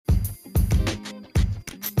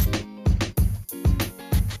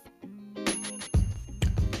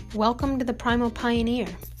Welcome to the Primal Pioneer,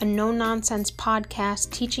 a no-nonsense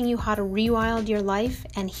podcast teaching you how to rewild your life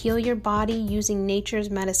and heal your body using nature's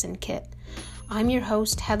medicine kit. I'm your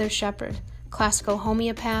host, Heathar Shepard, classical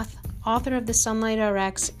homeopath, author of the Sunlight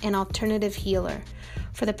RX, and alternative healer.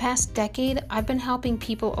 For the past decade, I've been helping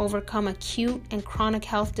people overcome acute and chronic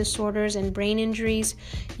health disorders and brain injuries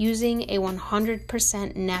using a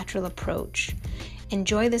 100% natural approach.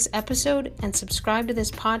 Enjoy this episode and subscribe to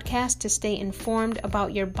this podcast to stay informed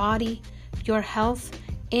about your body, your health,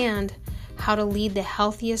 and how to lead the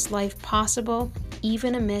healthiest life possible,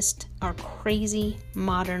 even amidst our crazy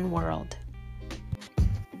modern world.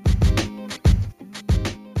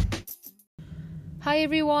 Hi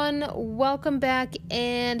everyone, welcome back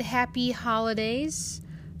and happy holidays.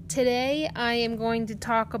 Today I am going to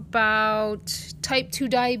talk about type 2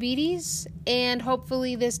 diabetes, and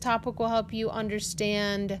hopefully this topic will help you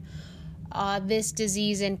understand this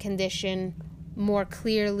disease and condition more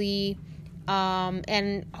clearly,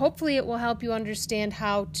 and hopefully it will help you understand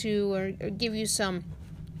how to, or give you some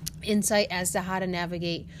insight as to how to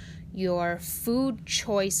navigate your food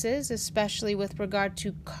choices, especially with regard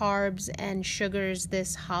to carbs and sugars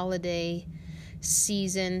this holiday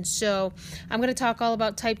season. So I'm going to talk all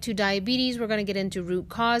about type 2 diabetes. We're going to get into root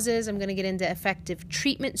causes. I'm going to get into effective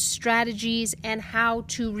treatment strategies and how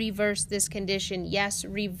to reverse this condition. Yes,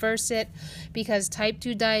 reverse it, because type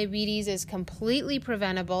 2 diabetes is completely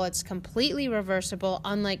preventable. It's completely reversible,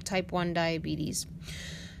 unlike type 1 diabetes.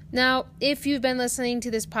 Now, if you've been listening to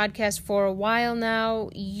this podcast for a while now,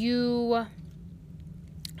 you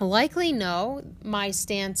likely know my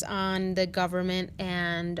stance on the government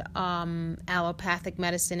and allopathic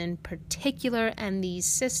medicine in particular, and these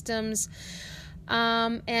systems,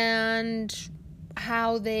 and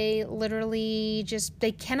how they literally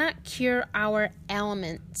they cannot cure our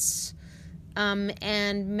ailments.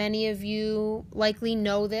 And many of you likely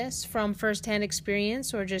know this from firsthand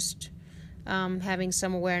experience, or just having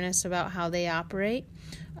some awareness about how they operate.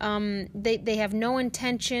 They have no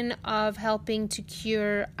intention of helping to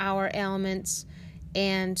cure our ailments,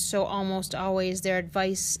 and so almost always their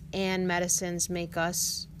advice and medicines make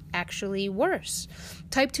us actually worse.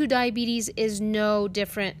 Type 2 diabetes is no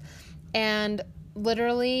different, and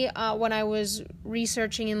literally when I was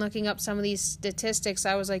researching and looking up some of these statistics,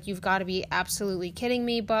 I was like, you've got to be absolutely kidding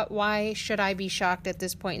me, but why should I be shocked at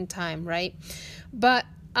this point in time, right? But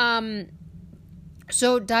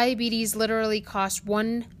so diabetes literally costs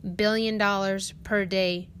 $1 billion per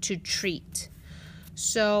day to treat.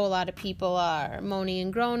 So a lot of people are moaning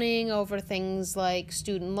and groaning over things like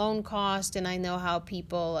student loan cost, and I know how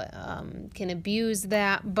people can abuse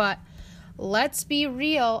that. But let's be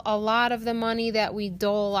real, a lot of the money that we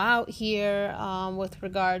dole out here with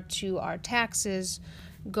regard to our taxes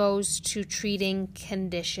goes to treating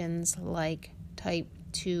conditions like type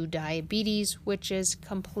 2 diabetes, which is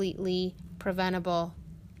completely preventable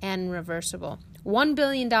and reversible. $1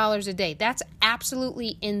 billion a day. That's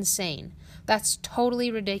absolutely insane. That's totally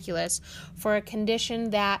ridiculous for a condition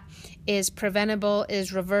that is preventable,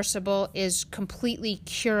 is reversible, is completely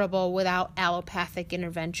curable without allopathic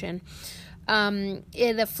intervention.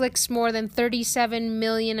 It afflicts more than 37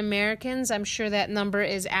 million Americans. I'm sure that number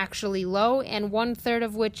is actually low, and 1/3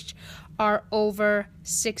 of which are over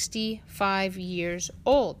 65 years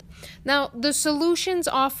old. Now, the solutions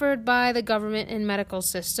offered by the government and medical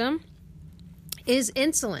system is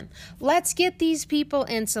insulin. Let's get these people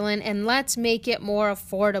insulin and let's make it more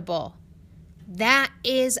affordable. That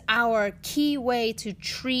is our key way to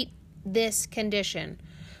treat this condition.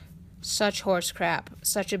 Such horse crap,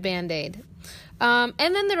 such a Band-Aid. And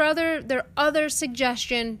then there are other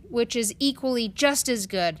suggestion, which is equally just as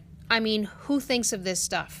good. I mean, who thinks of this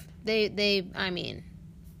stuff? They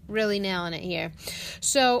really nailing it here.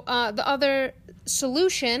 So the other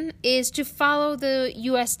solution is to follow the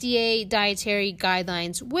USDA dietary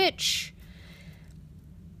guidelines, which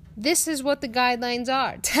this is what the guidelines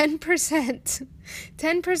are. 10%.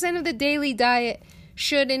 10% of the daily diet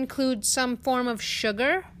should include some form of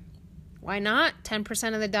sugar. Why not?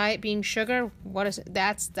 10% of the diet being sugar. What is it?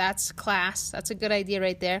 That's class. That's a good idea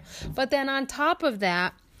right there. But then on top of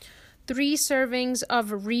that, 3 servings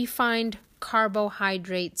of refined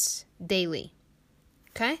carbohydrates daily.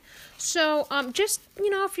 Okay? So, just,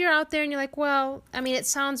 if you're out there and you're like, well, it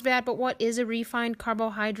sounds bad, but what is a refined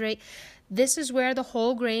carbohydrate? This is where the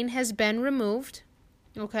whole grain has been removed.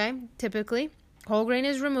 Okay? Typically, whole grain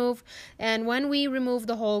is removed. And when we remove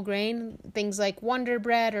the whole grain, things like Wonder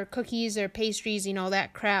Bread or cookies or pastries,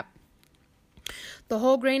 that crap, the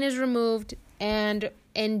whole grain is removed, and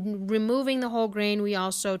in removing the whole grain, we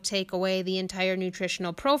also take away the entire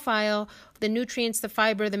nutritional profile, the nutrients, the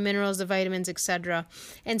fiber, the minerals, the vitamins, etc.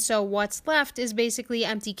 And so what's left is basically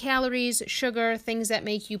empty calories, sugar, things that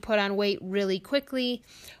make you put on weight really quickly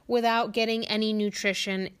without getting any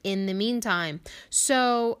nutrition in the meantime.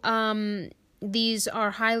 So these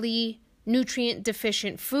are highly nutrient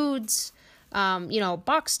deficient foods.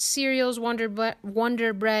 Boxed cereals,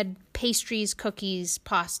 Wonder Bread, pastries, cookies,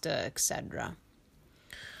 pasta, etc.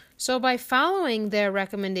 So by following their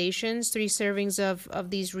recommendations, 3 servings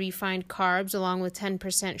of these refined carbs along with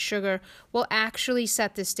 10% sugar will actually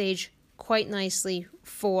set the stage quite nicely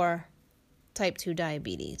for type 2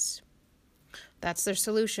 diabetes. That's their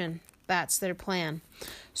solution. That's their plan.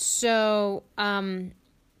 So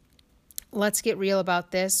let's get real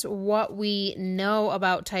about this. What we know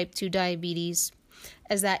about type 2 diabetes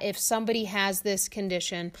is that if somebody has this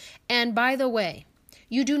condition, and by the way,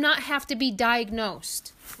 you do not have to be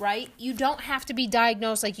diagnosed, right? You don't have to be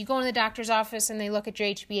diagnosed. Like you go in the doctor's office and they look at your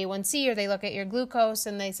HbA1c or they look at your glucose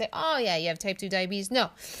and they say, oh yeah, you have type 2 diabetes. No.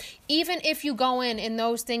 Even if you go in and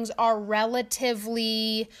those things are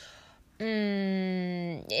relatively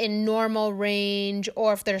in normal range,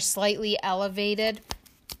 or if they're slightly elevated,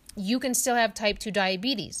 you can still have type 2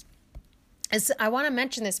 diabetes. I want to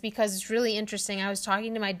mention this because it's really interesting. I was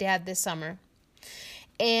talking to my dad this summer,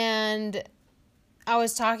 and I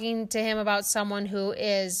was talking to him about someone who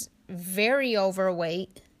is very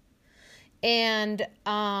overweight and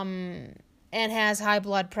has high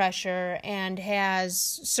blood pressure and has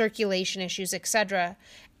circulation issues, etc.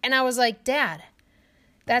 And I was like, Dad,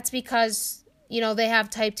 that's because, they have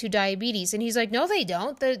type 2 diabetes. And he's like, no, they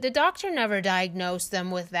don't. The doctor never diagnosed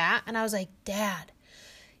them with that. And I was like, Dad,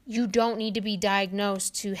 you don't need to be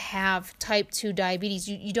diagnosed to have type 2 diabetes.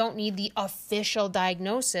 You don't need the official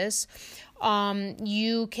diagnosis.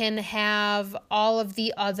 You can have all of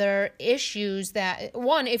the other issues that,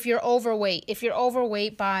 one, if you're overweight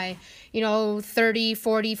by, 30,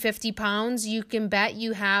 40, 50 pounds, you can bet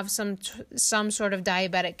you have some sort of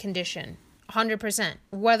diabetic condition. 100%,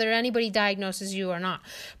 whether anybody diagnoses you or not.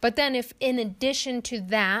 But then if in addition to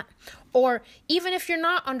that, or even if you're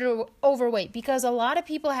not overweight, because a lot of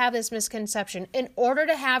people have this misconception, in order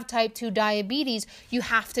to have type 2 diabetes, you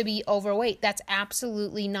have to be overweight. That's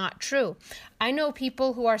absolutely not true. I know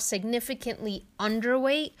people who are significantly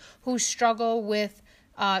underweight who struggle with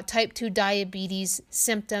type 2 diabetes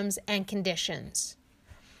symptoms and conditions.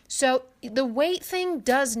 So the weight thing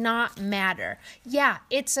does not matter. Yeah,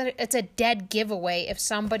 it's a dead giveaway if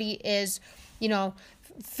somebody is,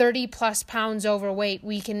 30 plus pounds overweight.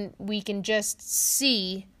 We can just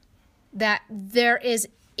see that there is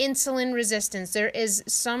insulin resistance. There is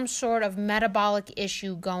some sort of metabolic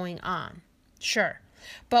issue going on. Sure.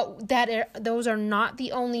 But those are not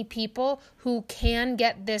the only people who can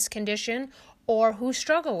get this condition or who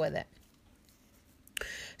struggle with it.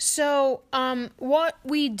 So what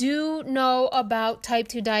we do know about type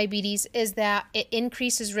 2 diabetes is that it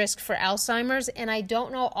increases risk for Alzheimer's, and I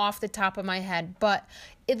don't know off the top of my head, but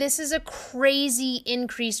this is a crazy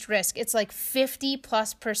increased risk. It's like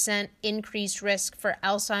 50+% increased risk for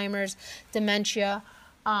Alzheimer's, dementia,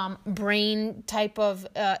 brain type of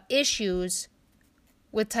issues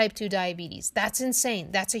with type 2 diabetes. That's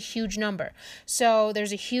insane. That's a huge number. So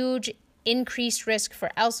there's a huge increased risk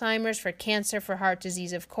for Alzheimer's, for cancer, for heart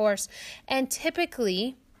disease, of course. And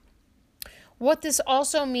typically, what this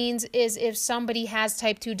also means is if somebody has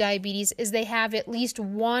type 2 diabetes is they have at least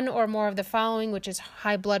one or more of the following, which is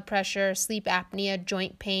high blood pressure, sleep apnea,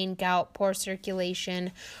 joint pain, gout, poor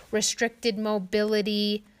circulation, restricted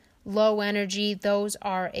mobility, low energy. Those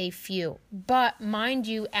are a few. But mind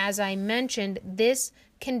you, as I mentioned, this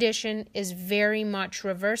condition is very much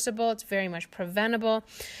reversible. It's very much preventable.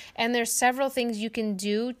 And there's several things you can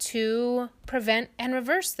do to prevent and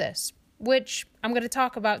reverse this, which I'm going to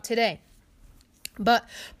talk about today. But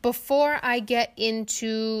before I get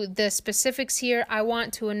into the specifics here, I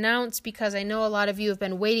want to announce, because I know a lot of you have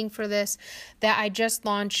been waiting for this, that I just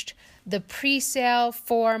launched the pre-sale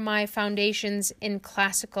for my Foundations in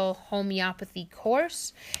Classical Homeopathy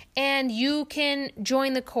course, and you can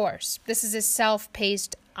join the course. This is a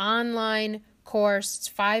self-paced online course. It's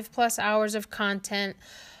 5+ hours of content,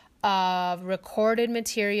 recorded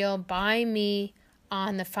material by me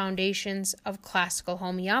on the foundations of classical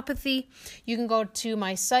homeopathy. You can go to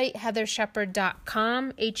my site,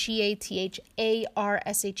 heatharshepard.com,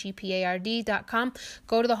 heatharshepard.com.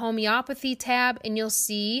 Go to the homeopathy tab and you'll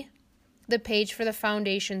see the page for the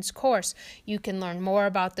Foundations course. You can learn more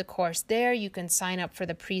about the course there. You can sign up for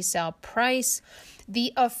the pre-sale price.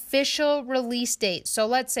 The official release date. So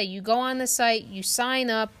let's say you go on the site, you sign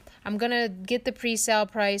up. I'm going to get the pre-sale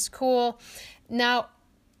price. Cool. Now,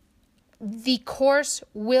 the course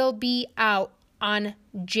will be out on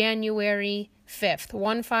January 5th,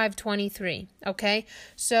 1/5/23. Okay?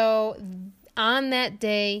 So on that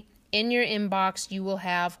day, in your inbox, you will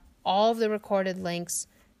have all of the recorded links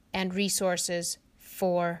and resources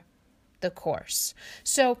for the course.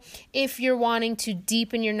 So if you're wanting to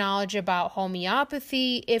deepen your knowledge about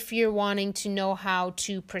homeopathy, if you're wanting to know how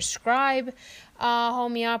to prescribe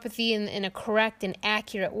homeopathy in a correct and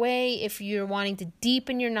accurate way, if you're wanting to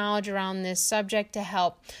deepen your knowledge around this subject to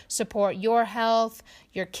help support your health,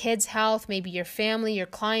 your kids' health, maybe your family, your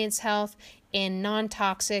clients' health in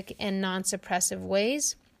non-toxic and non-suppressive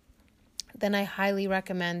ways, then I highly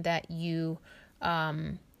recommend that you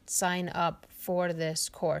sign up for this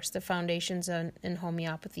course, the Foundations in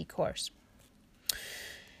Homeopathy course.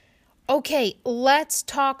 Okay, let's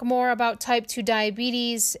talk more about type 2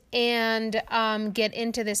 diabetes and get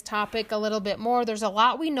into this topic a little bit more. There's a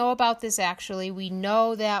lot we know about this, actually. We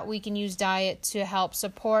know that we can use diet to help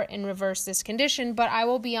support and reverse this condition, but I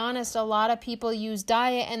will be honest, a lot of people use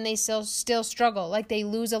diet and they still struggle. Like they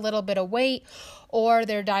lose a little bit of weight or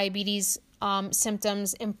their diabetes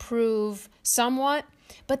symptoms improve somewhat,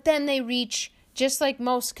 but then they reach, just like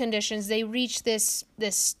most conditions, they reach this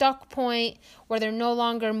stuck point where they're no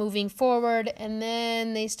longer moving forward, and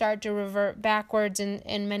then they start to revert backwards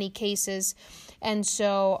in many cases. And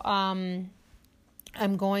so I'm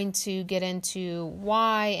going to get into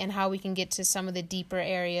why and how we can get to some of the deeper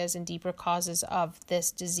areas and deeper causes of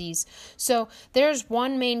this disease. So there's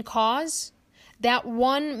one main cause. That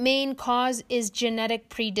one main cause is genetic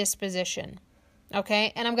predisposition.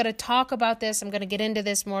 Okay, and I'm going to talk about this. I'm going to get into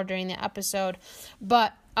this more during the episode.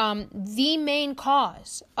 But the main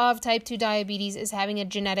cause of type 2 diabetes is having a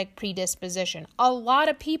genetic predisposition. A lot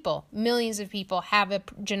of people, millions of people, have a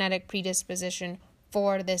genetic predisposition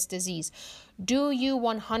for this disease. Do you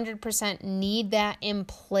 100% need that in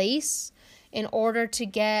place in order to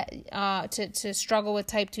get to struggle with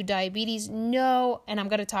type 2 diabetes? No, and I'm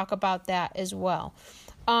going to talk about that as well.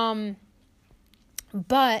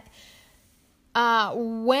 But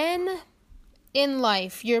when in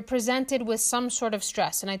life you're presented with some sort of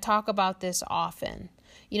stress, and I talk about this often,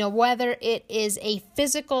 whether it is a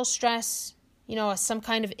physical stress, some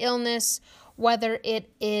kind of illness, whether it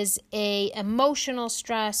is a emotional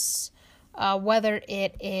stress, whether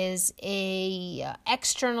it is a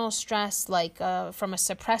external stress, like from a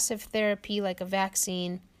suppressive therapy, like a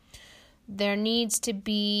vaccine, there needs to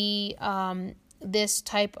be this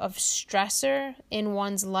type of stressor in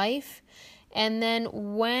one's life. And then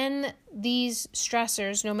when these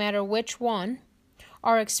stressors, no matter which one,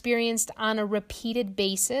 are experienced on a repeated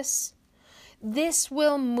basis, this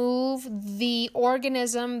will move the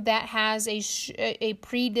organism that has a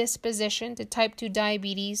predisposition to type 2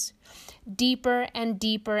 diabetes deeper and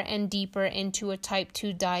deeper and deeper into a type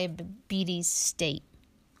 2 diabetes state.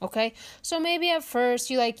 Okay, so maybe at first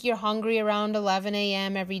you're hungry around 11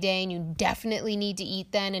 a.m. every day and you definitely need to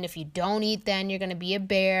eat then. And if you don't eat then, you're going to be a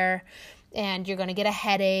bear and you're going to get a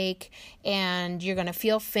headache and you're going to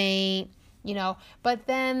feel faint, But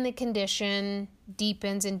then the condition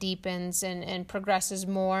deepens and deepens and progresses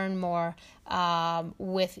more and more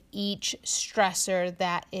with each stressor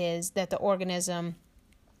that the organism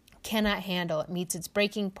cannot handle. It meets its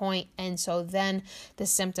breaking point, and so then the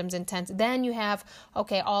symptoms intense. Then you have,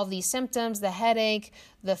 all these symptoms, the headache,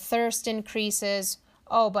 the thirst increases.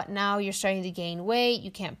 Oh, but now you're starting to gain weight.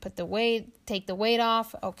 You can't take the weight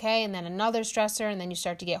off. Okay, and then another stressor, and then you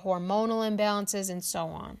start to get hormonal imbalances and so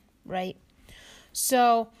on, right?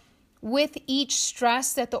 So with each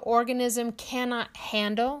stress that the organism cannot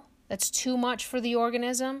handle, that's too much for the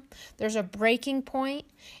organism, there's a breaking point,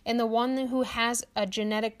 and the one who has a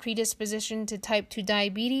genetic predisposition to type 2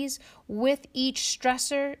 diabetes, with each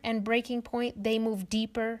stressor and breaking point, they move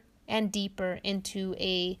deeper and deeper into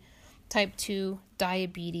a type 2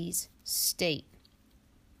 diabetes state.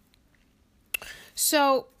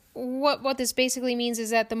 So what this basically means is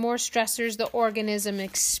that the more stressors the organism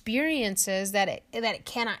experiences that it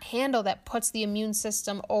cannot handle, that puts the immune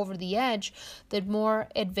system over the edge, the more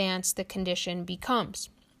advanced the condition becomes.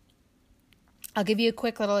 I'll give you a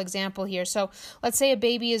quick little example here. So let's say a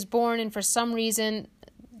baby is born and for some reason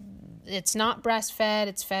it's not breastfed,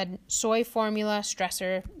 it's fed soy formula,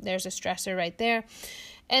 stressor, there's a stressor right there.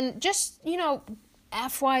 And just,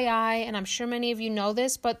 FYI, and I'm sure many of you know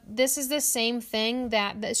this, but this is the same thing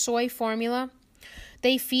that the soy formula,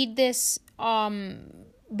 they feed this,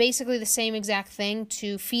 basically the same exact thing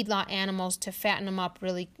to feedlot animals to fatten them up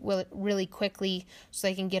really quickly so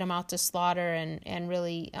they can get them out to slaughter and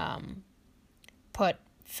really put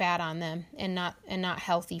fat on them and not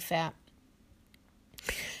healthy fat.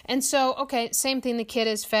 And so, okay, same thing, the kid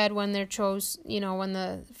is fed when they're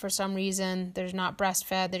for some reason there's not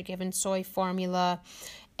breastfed, they're given soy formula.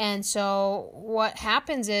 And so what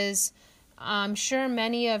happens is, I'm sure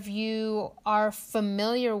many of you are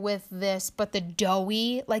familiar with this, but the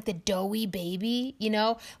doughy baby,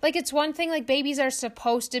 like it's one thing, like babies are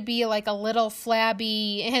supposed to be like a little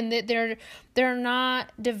flabby and they're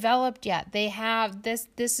not developed yet. They have this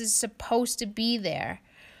is supposed to be there,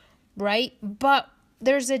 right? But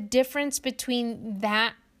there's a difference between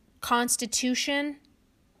that constitution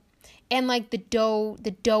and like the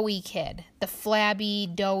doughy kid, the flabby,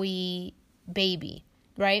 doughy baby,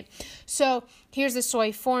 right? So here's the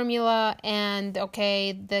soy formula, and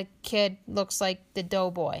okay, the kid looks like the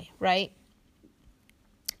doughboy, right?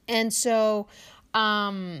 And so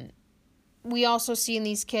we also see in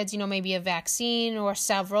these kids, maybe a vaccine or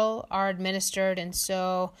several are administered, and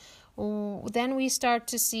so then we start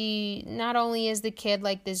to see not only is the kid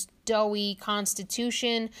like this doughy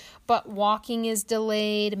constitution, but walking is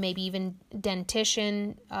delayed, maybe even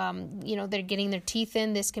dentition, they're getting their teeth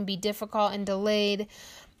in. This can be difficult and delayed.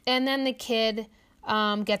 And then the kid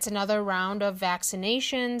gets another round of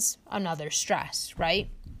vaccinations, another stress, right?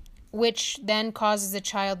 Which then causes the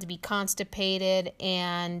child to be constipated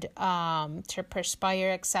and to perspire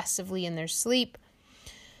excessively in their sleep.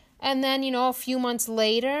 And then, a few months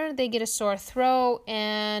later, they get a sore throat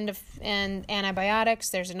and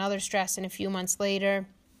antibiotics. There's another stress, and a few months later,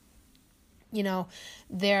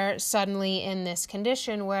 they're suddenly in this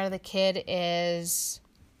condition where the kid is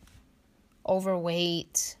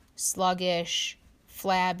overweight, sluggish,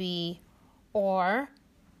 flabby, or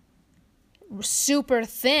super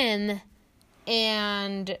thin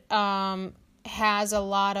and has a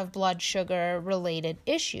lot of blood sugar related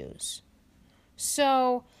issues.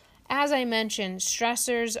 So, as I mentioned,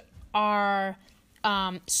 stressors are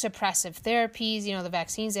suppressive therapies, the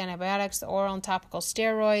vaccines, antibiotics, the oral and topical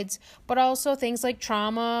steroids, but also things like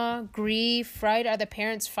trauma, grief, right? Are the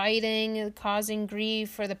parents fighting, causing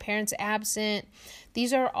grief, or the parents absent?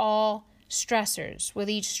 These are all stressors. With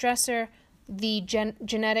each stressor, the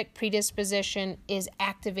genetic predisposition is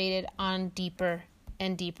activated on deeper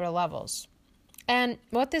and deeper levels. And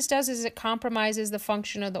what this does is it compromises the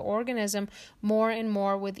function of the organism more and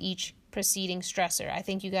more with each preceding stressor. I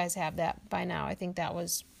think you guys have that by now. I think I've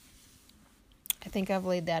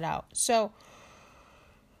laid that out. So,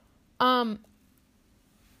 I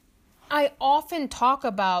often talk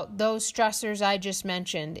about those stressors I just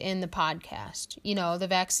mentioned in the podcast. The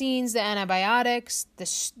vaccines, the antibiotics,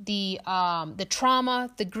 the trauma,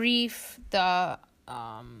 the grief, the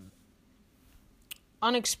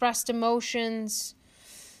unexpressed emotions,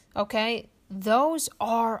 okay? Those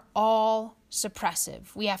are all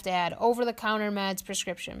suppressive. We have to add over-the-counter meds,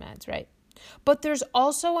 prescription meds, right? But there's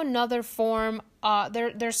also another form,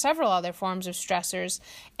 there's several other forms of stressors,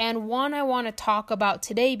 and one I want to talk about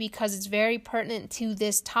today because it's very pertinent to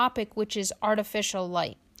this topic, which is artificial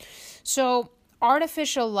light. So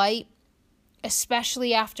artificial light,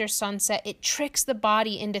 especially after sunset, it tricks the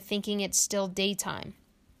body into thinking it's still daytime.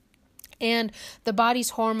 And the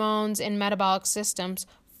body's hormones and metabolic systems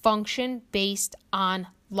function based on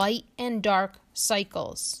light and dark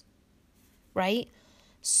cycles, right?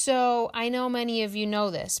 So I know many of you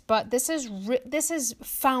know this, but this is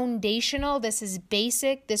foundational, this is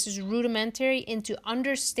basic, this is rudimentary into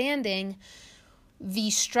understanding the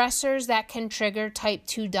stressors that can trigger type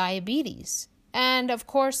 2 diabetes. And of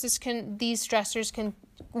course, these stressors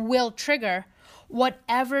will trigger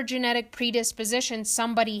whatever genetic predisposition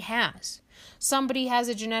somebody has. Somebody has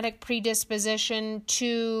a genetic predisposition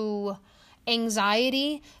to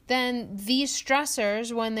anxiety, then these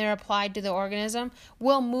stressors, when they're applied to the organism,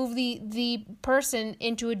 will move the person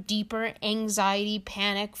into a deeper anxiety,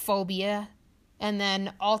 panic, phobia, and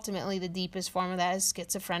then ultimately the deepest form of that is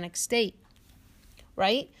schizophrenic state,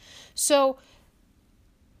 right? So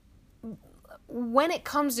when it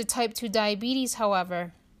comes to type 2 diabetes,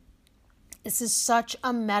 however, this is such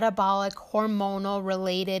a metabolic,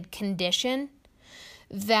 hormonal-related condition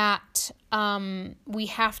that we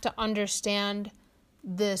have to understand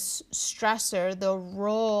this stressor, the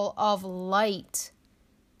role of light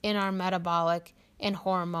in our metabolic and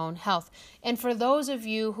hormone health. And for those of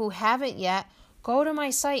you who haven't yet, go to my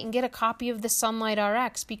site and get a copy of the Sunlight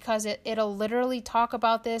RX because it'll literally talk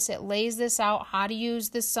about this. It lays this out, how to use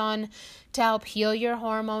the sun to help heal your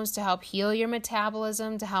hormones, to help heal your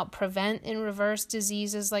metabolism, to help prevent and reverse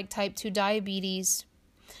diseases like type 2 diabetes.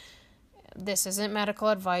 This isn't medical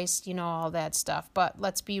advice, all that stuff, but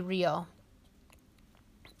let's be real.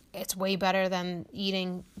 It's way better than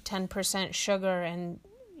eating 10% sugar and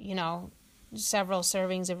several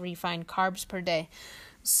servings of refined carbs per day.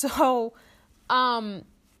 So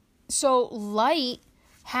light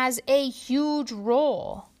has a huge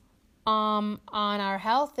role on our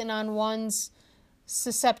health and on one's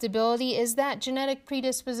susceptibility. Is that genetic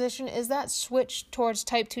predisposition, is that switch towards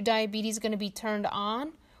type 2 diabetes going to be turned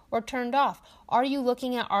on or turned off? Are you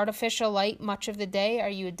looking at artificial light much of the day? Are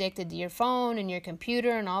you addicted to your phone and your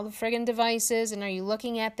computer and all the friggin' devices? And are you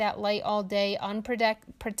looking at that light all day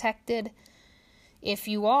unprotected? If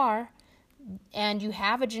you are, and you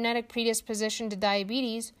have a genetic predisposition to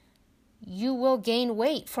diabetes, you will gain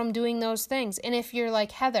weight from doing those things. And if you're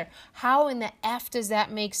like, Heather, how in the F does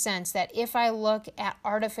that make sense? That if I look at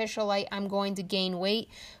artificial light, I'm going to gain weight?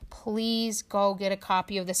 Please go get a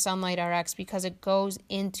copy of the Sunlight RX, because it goes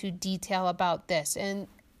into detail about this. And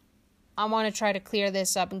I want to try to clear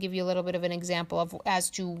this up and give you a little bit of an example of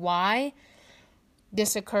as to why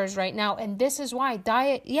this occurs right now. And this is why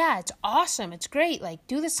diet, yeah, it's awesome. It's great. Like,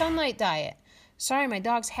 do the Sunlight diet. Sorry, my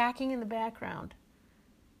dog's hacking in the background.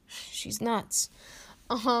 She's nuts.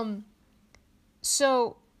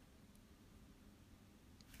 So,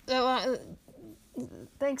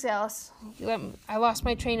 thanks, Alice. I lost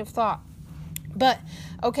my train of thought. But,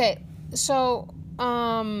 okay, so,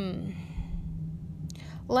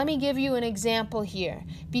 let me give you an example here,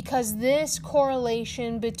 because this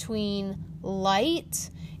correlation between light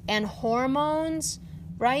and hormones,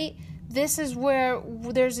 right? This is where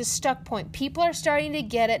there's a stuck point. People are starting to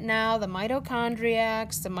get it now. The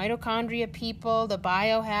mitochondriacs, the mitochondria people, the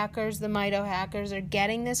biohackers, the mitohackers are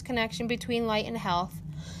getting this connection between light and health.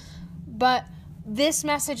 But this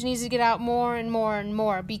message needs to get out more and more and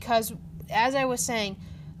more, because, as I was saying,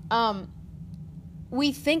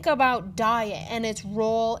 we think about diet and its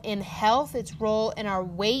role in health, its role in our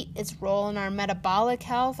weight, its role in our metabolic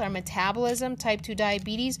health, our metabolism, type 2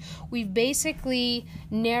 diabetes. We've basically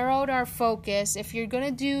narrowed our focus. If you're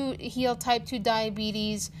going to heal type 2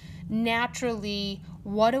 diabetes naturally,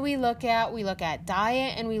 what do we look at? We look at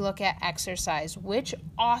diet and we look at exercise, which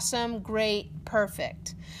awesome, great,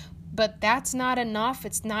 perfect. But that's not enough.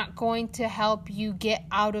 It's not going to help you get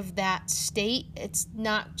out of that state. It's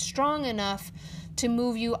not strong enough to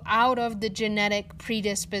move you out of the genetic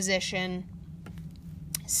predisposition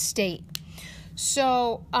state.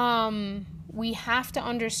 So we have to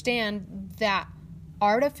understand that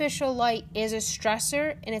artificial light is a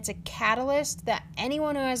stressor, and it's a catalyst that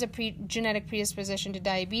anyone who has a genetic predisposition to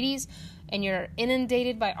diabetes and you're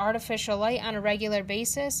inundated by artificial light on a regular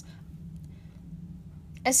basis,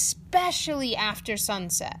 especially after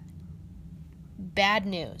sunset, bad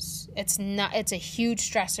news. It's a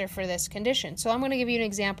huge stressor for this condition. So I'm going to give you an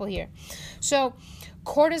example here. So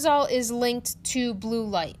cortisol is linked to blue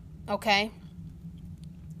light, okay?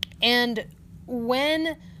 And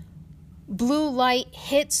when blue light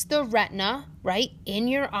hits the retina, right, in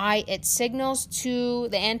your eye, it signals to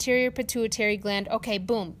the anterior pituitary gland, okay,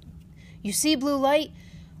 boom, you see blue light?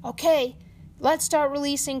 Okay, let's start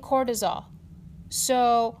releasing cortisol.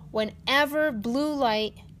 So whenever blue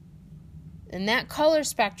light and that color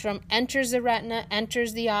spectrum enters the retina,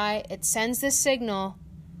 enters the eye, it sends the signal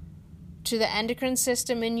to the endocrine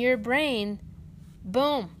system in your brain,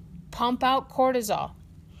 boom, pump out cortisol.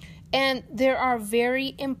 And there are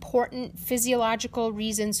very important physiological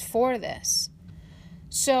reasons for this.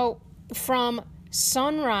 So from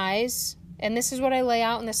sunrise, and this is what I lay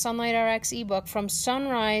out in the Sunlight RX ebook, from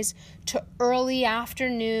sunrise to early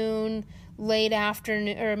afternoon, late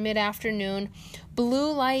afternoon or mid-afternoon,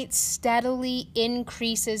 blue light steadily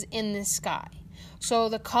increases in the sky. So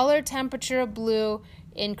the color temperature of blue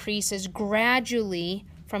increases gradually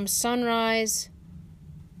from sunrise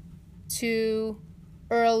to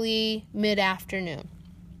early mid-afternoon.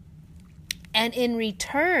 And in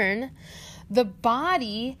return, the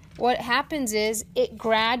body, what happens is it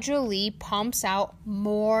gradually pumps out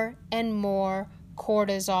more and more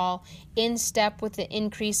cortisol in step with the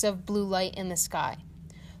increase of blue light in the sky.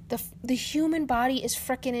 The human body is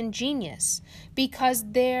freaking ingenious, because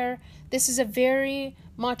this is a very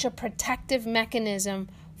much a protective mechanism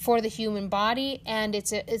for the human body, and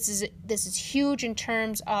this is huge in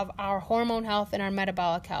terms of our hormone health and our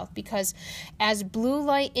metabolic health, because as blue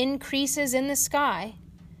light increases in the sky,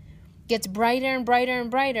 gets brighter and brighter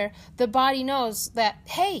and brighter, the body knows that,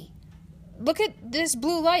 hey, look at this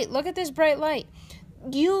blue light, look at this bright light.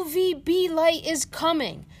 UVB light is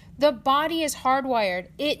coming. The body is hardwired.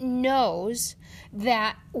 It knows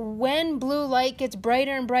that when blue light gets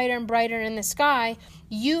brighter and brighter and brighter in the sky,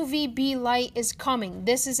 UVB light is coming.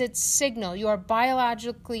 This is its signal. You are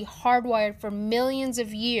biologically hardwired for millions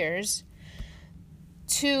of years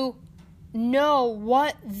to know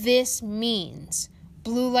what this means.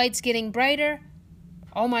 Blue light's getting brighter.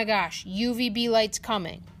 Oh my gosh, UVB light's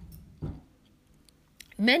coming.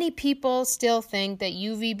 Many people still think that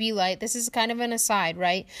UVB light, this is kind of an aside,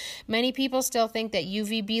 right? Many people still think that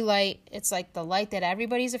UVB light, it's like the light that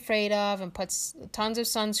everybody's afraid of and puts tons of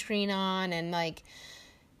sunscreen on, and like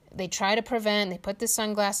they try to prevent, they put the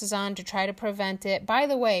sunglasses on to try to prevent it. By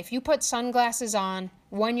the way, if you put sunglasses on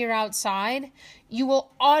when you're outside, you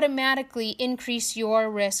will automatically increase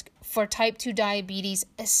your risk for type 2 diabetes,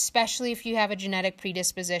 especially if you have a genetic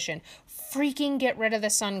predisposition. Freaking get rid of the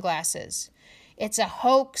sunglasses. It's a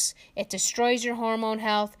hoax. It destroys your hormone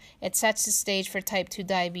health. It sets the stage for type 2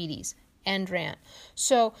 diabetes. End rant.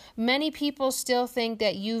 So many people still think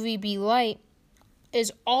that UVB light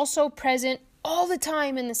is also present all the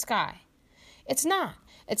time in the sky. It's not.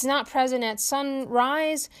 It's not present at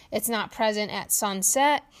sunrise. It's not present at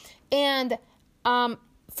sunset. And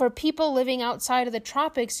for people living outside of the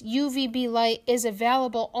tropics, UVB light is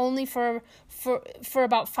available only for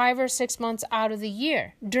about 5 or 6 months out of the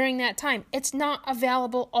year. During that time, it's not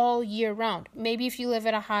available all year round. Maybe if you live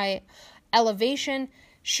at a high elevation,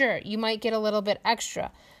 sure, you might get a little bit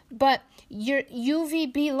extra. But your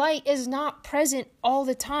UVB light is not present all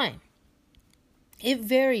the time. It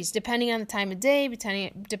varies depending on the time of day,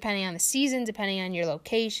 depending on the season, depending on your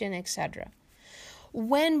location, etc.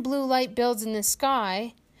 When blue light builds in the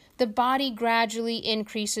sky, the body gradually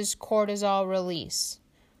increases cortisol release.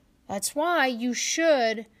 That's why you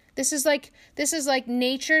should, this is like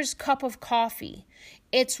nature's cup of coffee.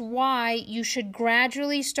 It's why you should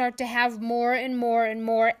gradually start to have more and more and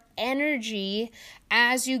more energy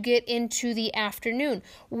as you get into the afternoon.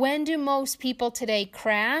 When do most people today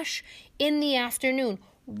crash? In the afternoon.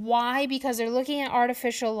 Why? Because they're looking at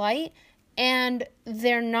artificial light and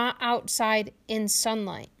they're not outside in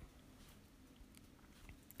sunlight.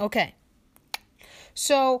 Okay.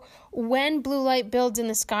 So when blue light builds in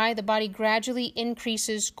the sky, the body gradually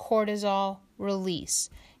increases cortisol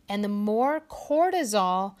release. And the more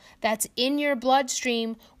cortisol that's in your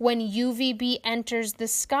bloodstream when UVB enters the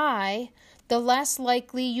sky, the less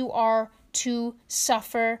likely you are to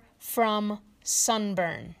suffer from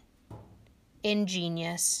sunburn.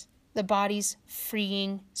 Ingenious. The body's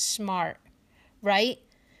freaking smart, right?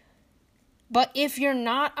 But if you're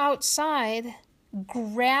not outside,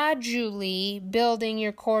 gradually building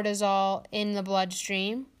your cortisol in the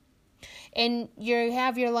bloodstream, and you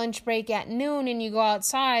have your lunch break at noon and you go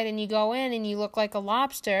outside and you go in and you look like a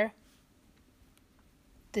lobster,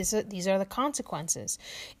 these are the consequences.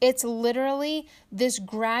 It's literally this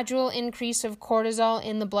gradual increase of cortisol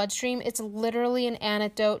in the bloodstream. It's literally an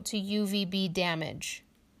antidote to UVB damage.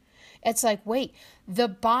 It's like, wait, the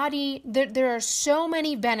body, there are so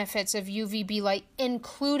many benefits of UVB light,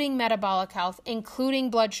 including metabolic health, including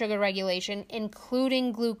blood sugar regulation,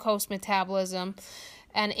 including glucose metabolism,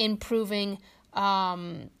 and improving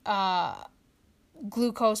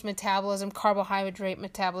glucose metabolism, carbohydrate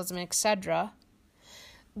metabolism, etc.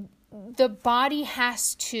 The body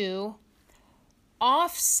has to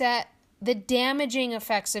offset the damaging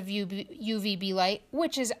effects of UVB light,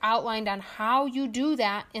 which is outlined on how you do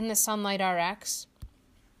that in the Sunlight RX.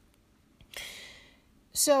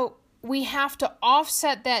 So we have to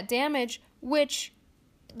offset that damage, which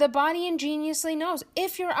the body ingeniously knows.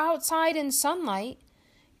 If you're outside in sunlight,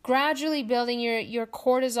 gradually building your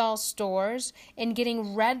cortisol stores and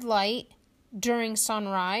getting red light during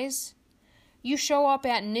sunrise, you show up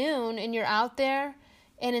at noon and you're out there,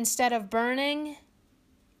 and instead of burning,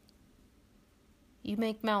 you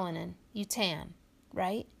make melanin, you tan,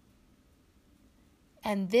 right?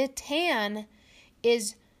 And the tan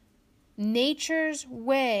is nature's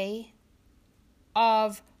way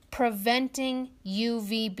of preventing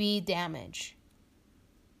UVB damage.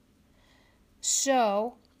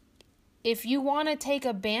 So, if you want to take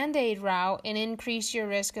a Band-Aid route and increase your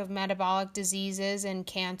risk of metabolic diseases and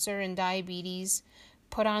cancer and diabetes,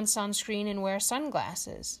 put on sunscreen and wear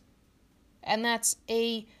sunglasses. And that's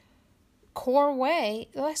a core way.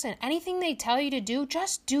 Listen, anything they tell you to do,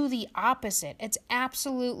 just do the opposite. It's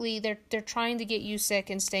absolutely, they're trying to get you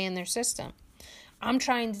sick and stay in their system. I'm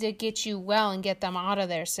trying to get you well and get them out of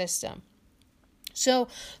their system. So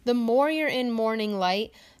the more you're in morning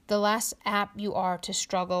light, the less apt you are to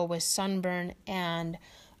struggle with sunburn and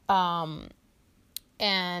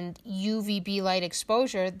UVB light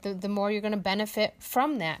exposure, the more you're going to benefit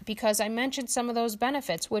from that. Because I mentioned some of those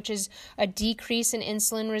benefits, which is a decrease in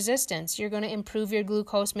insulin resistance. You're going to improve your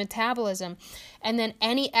glucose metabolism. And then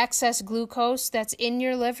any excess glucose that's in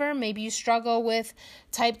your liver, maybe you struggle with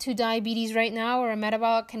type 2 diabetes right now or a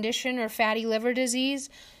metabolic condition or fatty liver disease,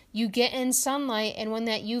 You get in sunlight, and when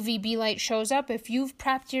that UVB light shows up, if you've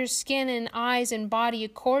prepped your skin and eyes and body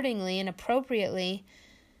accordingly and appropriately,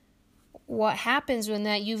 what happens when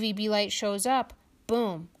that UVB light shows up?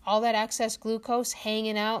 Boom, all that excess glucose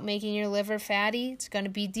hanging out, making your liver fatty, it's going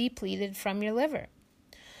to be depleted from your liver.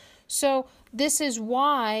 So this is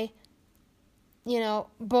why,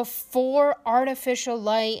 before artificial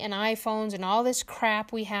light and iPhones and all this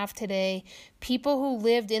crap we have today, people who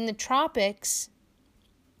lived in the tropics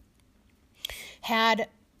had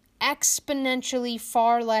exponentially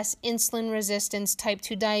far less insulin resistance, type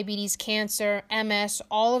 2 diabetes, cancer, MS,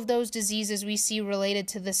 all of those diseases we see related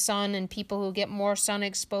to the sun, and people who get more sun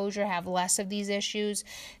exposure have less of these issues.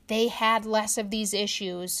 They had less of these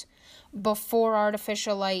issues before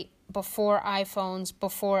artificial light, before iPhones,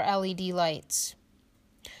 before LED lights.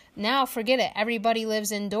 Now, forget it. Everybody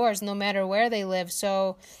lives indoors no matter where they live,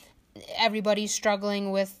 so everybody's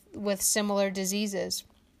struggling with similar diseases.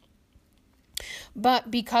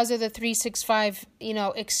 But because of the 365,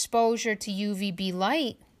 exposure to UVB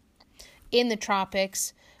light in the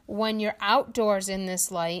tropics, when you're outdoors in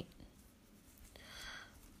this light,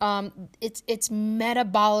 it's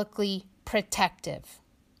metabolically protective.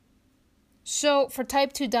 So for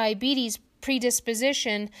type 2 diabetes,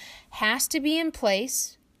 predisposition has to be in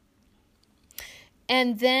place,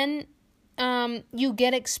 and then you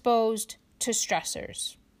get exposed to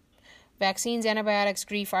stressors. Vaccines, antibiotics,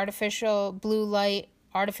 grief, artificial blue light,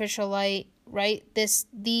 artificial light, right? These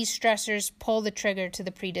stressors pull the trigger to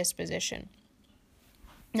the predisposition.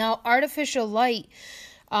 Now, artificial light,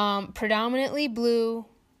 predominantly blue,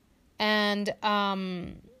 and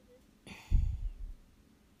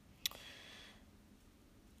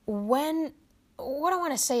what I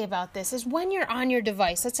want to say about this is when you're on your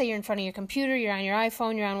device, let's say you're in front of your computer, you're on your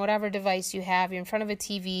iPhone, you're on whatever device you have, you're in front of a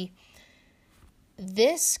TV,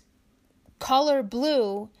 this color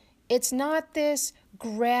blue, it's not this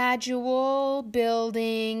gradual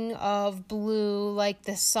building of blue like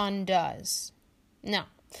the sun does. No.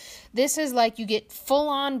 This is like you get full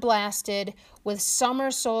on blasted with summer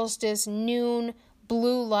solstice, noon,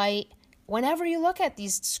 blue light, whenever you look at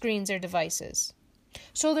these screens or devices.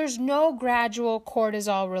 So there's no gradual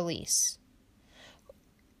cortisol release.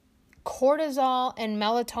 Cortisol and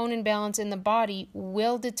melatonin balance in the body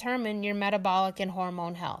will determine your metabolic and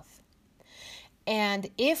hormone health. And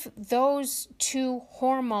if those two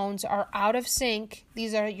hormones are out of sync,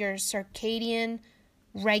 these are your circadian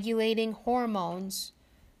regulating hormones,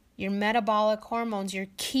 your metabolic hormones, your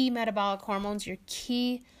key metabolic hormones, your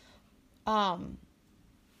key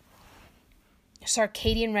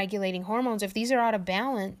circadian regulating hormones, if these are out of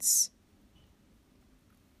balance,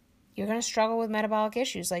 you're going to struggle with metabolic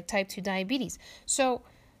issues like type 2 diabetes. So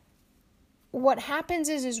what happens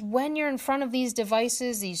is when you're in front of these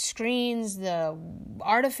devices, these screens, the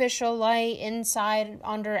artificial light inside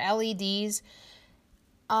under LEDs,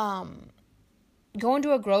 go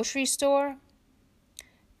into a grocery store,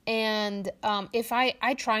 and if I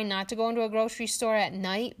try not to go into a grocery store at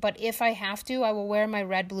night, but if I have to, I will wear my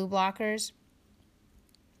red blue blockers.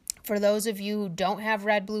 For those of you who don't have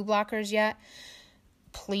red blue blockers yet,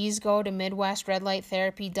 please go to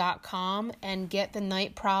MidwestRedlightTherapy.com and get the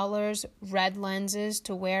Night Prowlers red lenses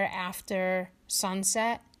to wear after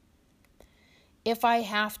sunset. If I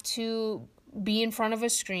have to be in front of a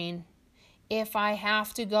screen, if I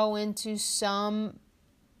have to go into some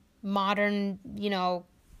modern,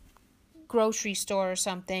 grocery store or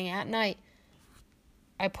something at night,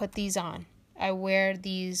 I put these on. I wear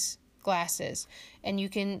these glasses. And you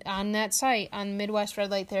can, on that site, on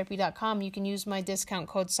MidwestRedlightTherapy.com, you can use my discount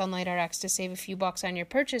code SunlightRx to save a few bucks on your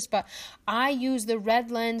purchase. But I use the red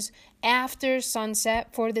lens after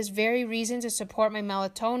sunset for this very reason, to support my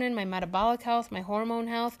melatonin, my metabolic health, my hormone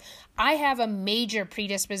health. I have a major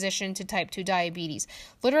predisposition to type 2 diabetes.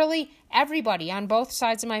 Literally everybody on both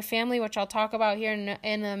sides of my family, which I'll talk about here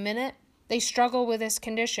in a minute, they struggle with this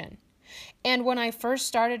condition. And when I first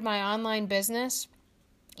started my online business,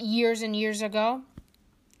 years and years ago,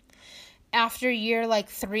 after year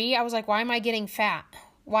 3, I was like, why am I getting fat?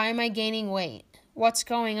 Why am I gaining weight? What's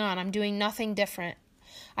going on? I'm doing nothing different.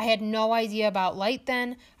 I had no idea about light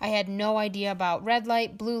then. I had no idea about red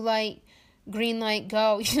light, blue light, green light,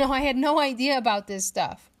 go. I had no idea about this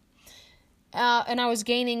stuff. And I was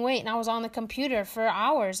gaining weight, and I was on the computer for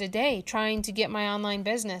hours a day trying to get my online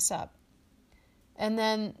business up. And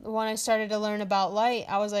then when I started to learn about light,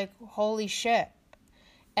 I was like, holy shit.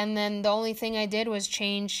 And then the only thing I did was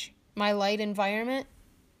change my light environment,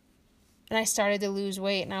 and I started to lose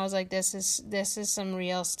weight. And I was like, this is some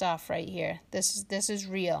real stuff right here. This is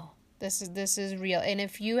real. This is real. And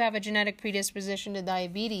if you have a genetic predisposition to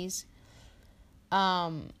diabetes,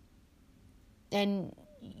 and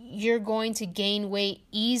you're going to gain weight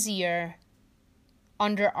easier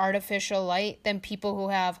under artificial light than people who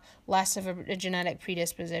have less of a genetic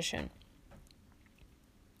predisposition.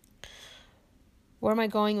 Where am I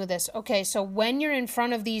going with this? Okay, so when you're in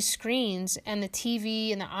front of these screens and the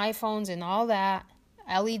TV and the iPhones and all that,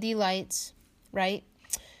 LED lights, right?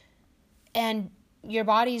 And your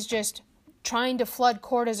body's just trying to flood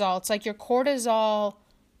cortisol. It's like your cortisol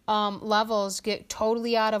levels get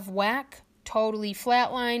totally out of whack, totally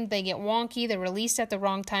flatlined. They get wonky. They're released at the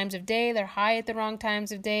wrong times of day. They're high at the wrong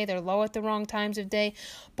times of day. They're low at the wrong times of day.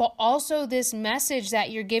 But also this message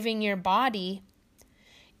that you're giving your body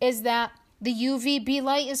is that the UVB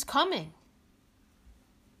light is coming.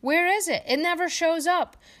 Where is it? It never shows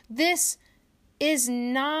up. This is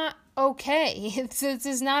not okay. This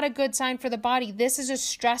is not a good sign for the body. This is a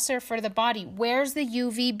stressor for the body. Where's the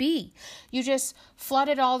UVB? You just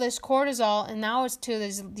flooded all this cortisol, and now it's to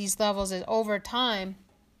these levels that over time,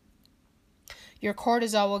 your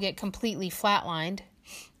cortisol will get completely flatlined,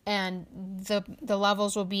 and the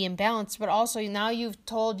levels will be imbalanced. But also now you've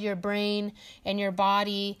told your brain and your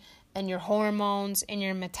body and your hormones and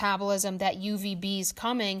your metabolism that UVB is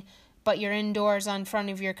coming, but you're indoors in front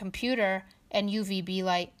of your computer and UVB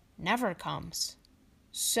light never comes.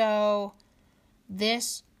 So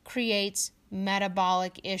this creates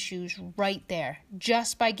metabolic issues right there,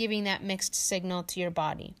 just by giving that mixed signal to your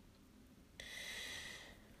body.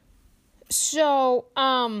 So,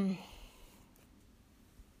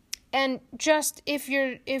 and just if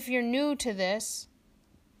you're new to this,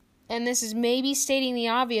 and this is maybe stating the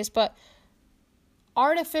obvious, but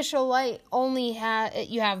artificial light only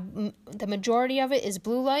you have the majority of it is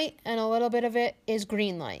blue light and a little bit of it is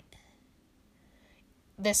green light.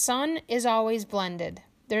 The sun is always blended.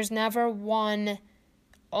 There's never one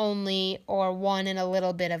only or one and a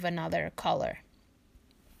little bit of another color.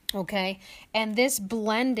 Okay? And this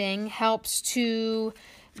blending helps to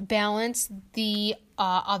balance the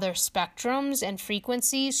other spectrums and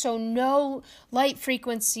frequencies, so no light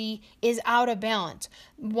frequency is out of balance.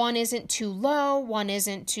 One isn't too low, one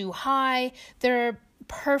isn't too high. They're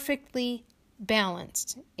perfectly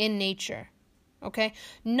balanced in nature. Okay?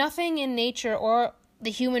 Nothing in nature or the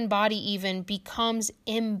human body even becomes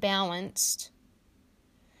imbalanced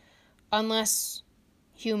unless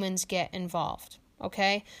humans get involved.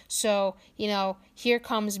 Okay, so, here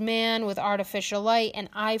comes man with artificial light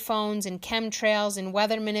and iPhones and chemtrails and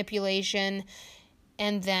weather manipulation.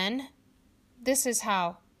 And then this is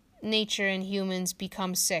how nature and humans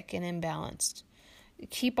become sick and imbalanced.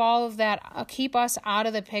 Keep all of that, keep us out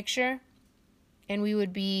of the picture, and we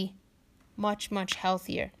would be much, much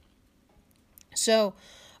healthier. So,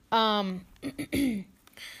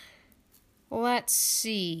 let's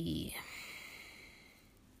see.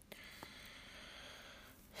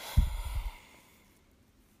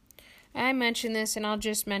 I mentioned this, and I'll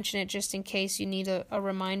just mention it just in case you need a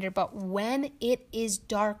reminder, but when it is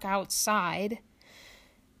dark outside,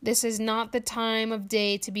 this is not the time of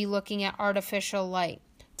day to be looking at artificial light,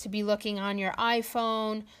 to be looking on your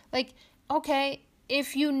iPhone. Like, okay,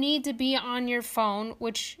 if you need to be on your phone,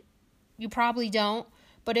 which you probably don't,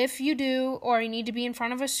 but if you do, or you need to be in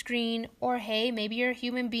front of a screen, or hey, maybe you're a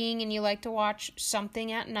human being and you like to watch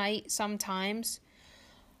something at night sometimes,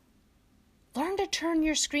 learn to turn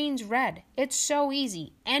your screens red. It's so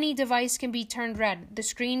easy. Any device can be turned red. The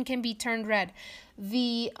screen can be turned red.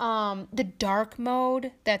 The dark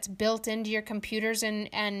mode that's built into your computers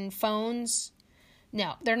and phones,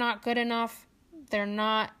 no, they're not good enough. They're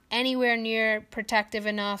not anywhere near protective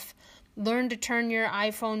enough. Learn to turn your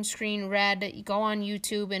iPhone screen red. You go on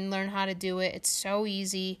YouTube and learn how to do it. It's so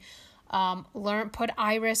easy. Put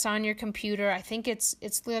Iris on your computer. I think it's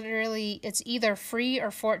either free or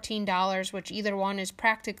 $14, which either one is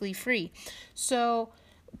practically free. So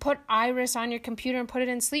put Iris on your computer and put it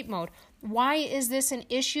in sleep mode. Why is this an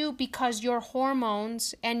issue? Because your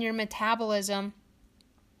hormones and your metabolism,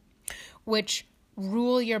 which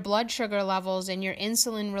rule your blood sugar levels and your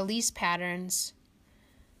insulin release patterns,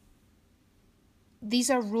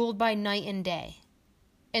 these are ruled by night and day.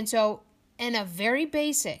 And so in a very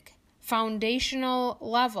basic foundational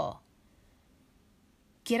level,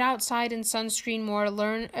 get outside in sunscreen more,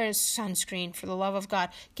 sunscreen, for the love of God.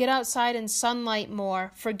 Get outside in sunlight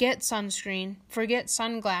more, forget sunscreen, forget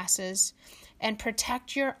sunglasses, and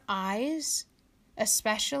protect your eyes,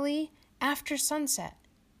 especially after sunset.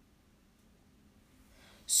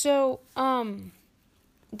 So,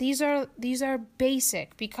 these are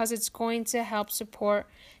basic because it's going to help support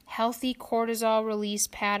healthy cortisol release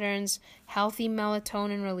patterns, healthy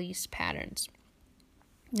melatonin release patterns.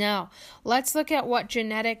 Now, let's look at what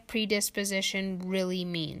genetic predisposition really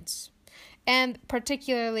means. And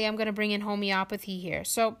particularly, I'm going to bring in homeopathy here.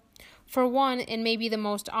 So for one, and maybe the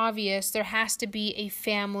most obvious, there has to be a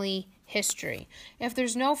family history. If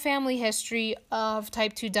there's no family history of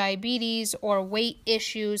type 2 diabetes or weight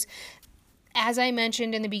issues, as I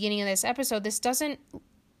mentioned in the beginning of this episode, this doesn't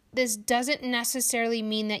necessarily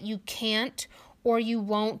mean that you can't or you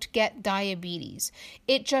won't get diabetes.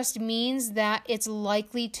 It just means that it's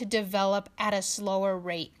likely to develop at a slower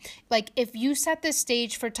rate. Like if you set the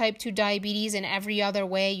stage for type 2 diabetes in every other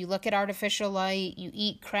way, you look at artificial light, you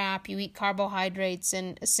eat crap, you eat carbohydrates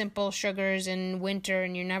and simple sugars in winter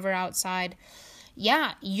and you're never outside,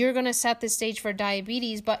 yeah, you're going to set the stage for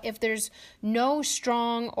diabetes. But if there's no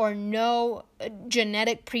strong or no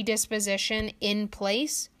genetic predisposition in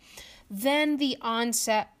place, then the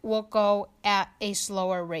onset will go at a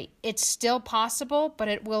slower rate. It's still possible, but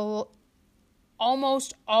it will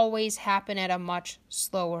almost always happen at a much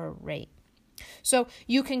slower rate. So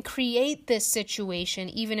you can create this situation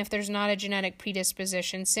even if there's not a genetic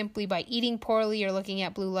predisposition simply by eating poorly or looking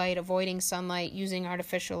at blue light, avoiding sunlight, using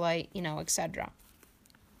artificial light, etc.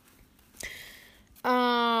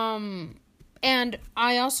 And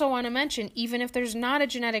I also want to mention, even if there's not a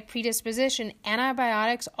genetic predisposition,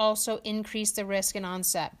 antibiotics also increase the risk and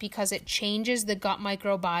onset because it changes the gut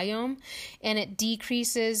microbiome and it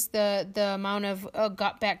decreases the amount of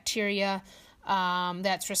gut bacteria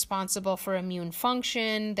that's responsible for immune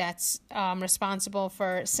function, that's responsible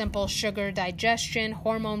for simple sugar digestion,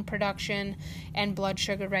 hormone production, and blood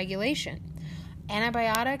sugar regulation.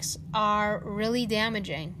 Antibiotics are really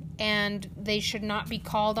damaging, and they should not be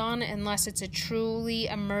called on unless it's a truly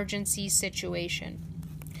emergency situation.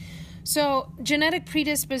 So, genetic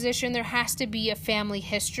predisposition, there has to be a family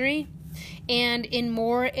history, and in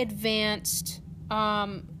more advanced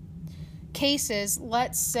cases,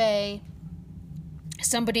 let's say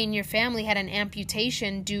somebody in your family had an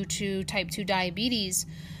amputation due to type 2 diabetes,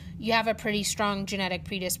 you have a pretty strong genetic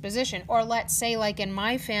predisposition. Or let's say, like in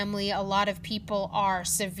my family, a lot of people are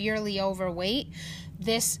severely overweight.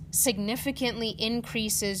 This significantly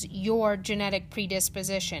increases your genetic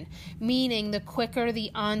predisposition, meaning the quicker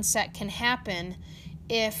the onset can happen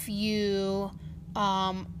if you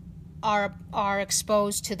are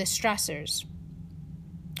exposed to the stressors.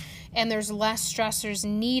 And there's less stressors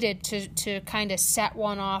needed to kind of set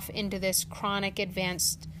one off into this chronic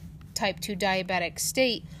advanced type 2 diabetic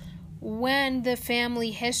state when the family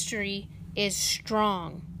history is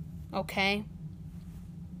strong, okay?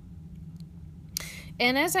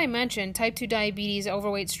 And as I mentioned, type 2 diabetes,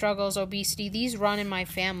 overweight struggles, obesity, these run in my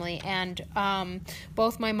family. And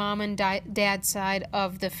both my mom and dad's side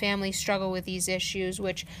of the family struggle with these issues,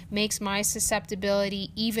 which makes my susceptibility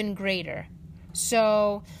even greater.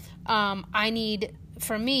 So I need,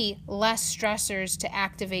 for me, less stressors to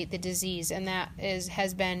activate the disease. And that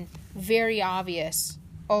has been very obvious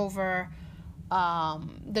over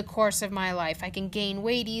the course of my life. I can gain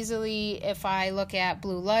weight easily if I look at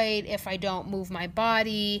blue light, if I don't move my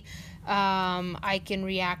body. I can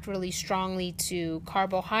react really strongly to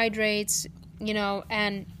carbohydrates,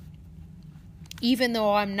 and even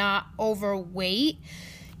though I'm not overweight,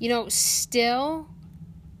 still,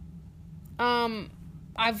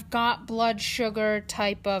 I've got blood sugar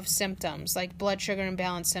type of symptoms, like blood sugar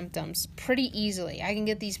imbalance symptoms, pretty easily. I can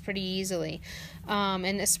get these pretty easily.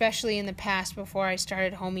 And especially in the past before I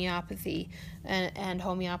started homeopathy and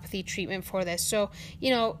homeopathy treatment for this. So,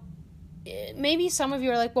 maybe some of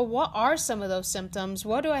you are like, well, what are some of those symptoms?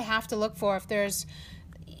 What do I have to look for if there's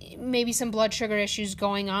maybe some blood sugar issues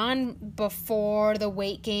going on before the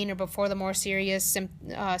weight gain or before the more serious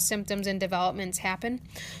symptoms and developments happen?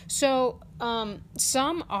 So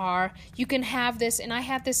some are, you can have this, and I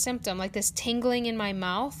had this symptom, like this tingling in my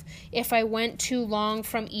mouth if I went too long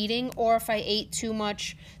from eating, or if I ate too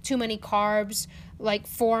many carbs, like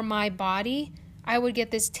for my body, I would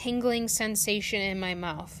get this tingling sensation in my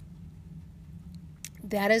mouth.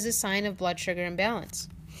 That is a sign of blood sugar imbalance.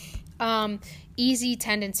 Easy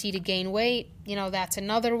tendency to gain weight, that's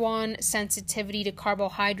another one. Sensitivity to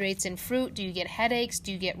carbohydrates and fruit. Do you get headaches?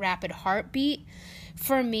 Do you get rapid heartbeat?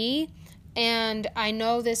 For me, and I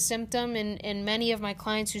know this symptom in many of my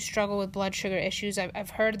clients who struggle with blood sugar issues, I've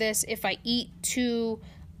heard this. If I eat too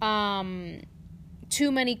many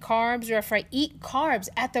carbs, or if I eat carbs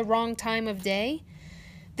at the wrong time of day,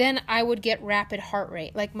 then I would get rapid heart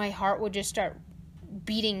rate. Like my heart would just start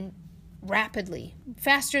beating rapidly,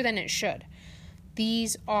 faster than it should.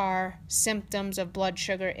 These are symptoms of blood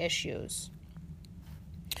sugar issues.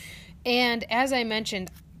 And as I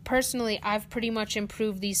mentioned, personally, I've pretty much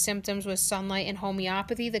improved these symptoms with sunlight and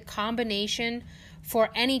homeopathy. The combination for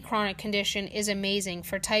any chronic condition is amazing.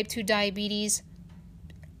 For type 2 diabetes,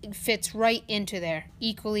 fits right into there.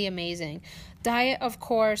 Equally amazing. Diet, of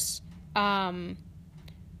course, honestly,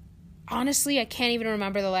 I can't even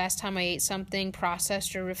remember the last time I ate something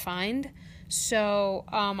processed or refined. So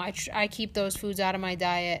I keep those foods out of my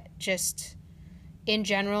diet. Just in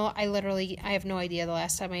general, I have no idea the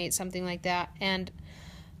last time I ate something like that. And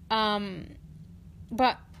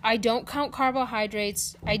but I don't count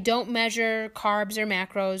carbohydrates. I don't measure carbs or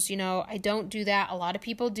macros. I don't do that. A lot of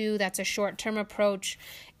people do. That's a short-term approach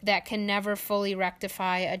that can never fully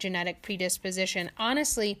rectify a genetic predisposition.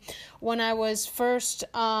 Honestly, when I was first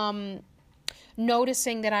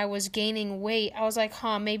noticing that I was gaining weight, I was like,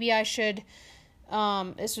 maybe I should,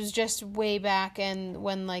 this was just way back and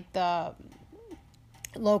when like the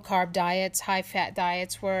low-carb diets, high-fat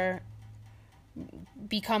diets were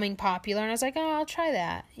becoming popular, and I was like, I'll try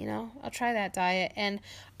that, I'll try that diet. And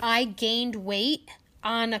I gained weight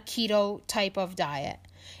on a keto type of diet.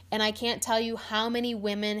 And I can't tell you how many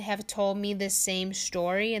women have told me this same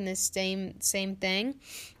story and this same thing.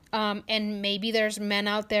 And maybe there's men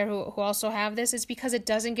out there who also have this. It's because it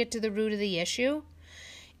doesn't get to the root of the issue.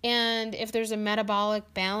 And if there's a metabolic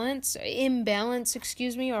imbalance, or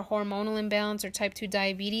hormonal imbalance or type 2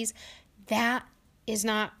 diabetes, that is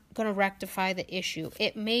not going to rectify the issue.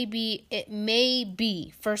 It may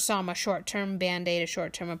be for some a short-term band-aid, a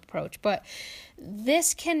short-term approach, but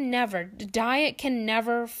diet can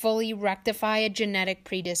never fully rectify a genetic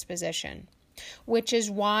predisposition, which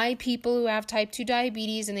is why people who have type 2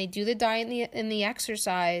 diabetes and they do the diet and the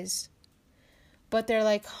exercise, but they're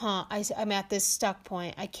like, I'm at this stuck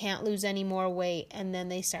point. I can't lose any more weight. And then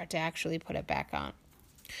they start to actually put it back on.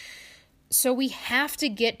 So we have to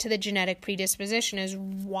get to the genetic predisposition, is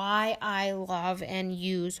why I love and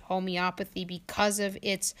use homeopathy, because of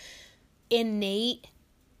its innate,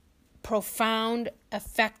 profound,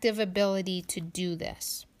 effective ability to do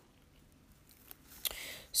this.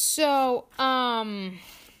 So,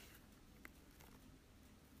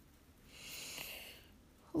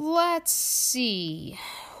 let's see.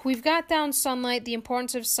 We've got down sunlight, the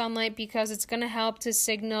importance of sunlight, because it's going to help to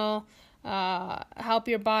signal, help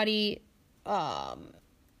your body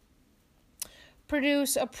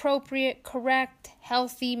produce appropriate, correct,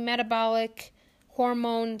 healthy, metabolic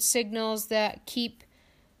hormone signals that keep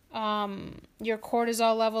your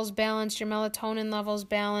cortisol levels balanced, your melatonin levels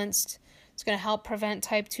balanced. It's going to help prevent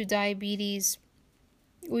type 2 diabetes.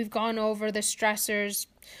 We've gone over the stressors,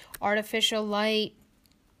 artificial light,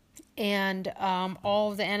 and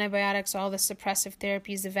all of the antibiotics, all the suppressive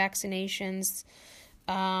therapies, the vaccinations,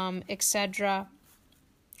 etc.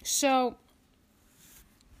 So,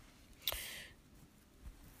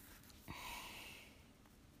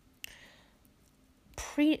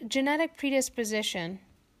 genetic predisposition,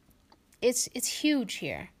 it's huge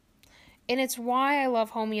here. And it's why I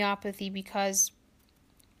love homeopathy, because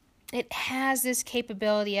it has this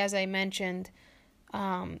capability, as I mentioned,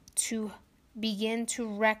 to begin to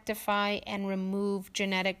rectify and remove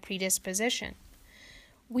genetic predisposition.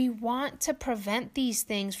 We want to prevent these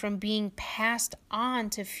things from being passed on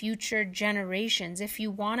to future generations. If you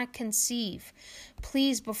want to conceive,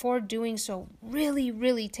 please, before doing so, really,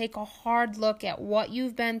 really take a hard look at what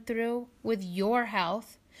you've been through with your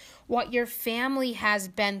health, what your family has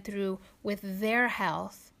been through with their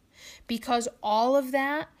health, because all of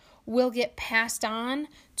that will get passed on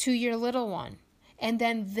to your little one. And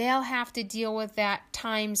then they'll have to deal with that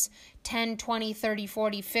times 10, 20, 30,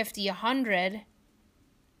 40, 50, 100,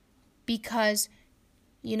 because,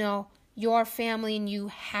 your family and you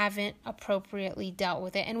haven't appropriately dealt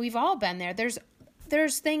with it. And we've all been there.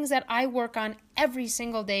 There's things that I work on every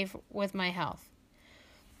single day with my health.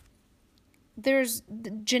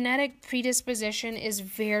 Genetic predisposition is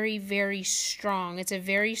very, very strong. It's a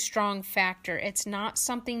very strong factor. It's not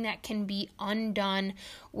something that can be undone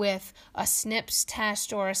with a SNPs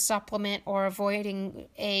test or a supplement or avoiding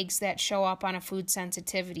eggs that show up on a food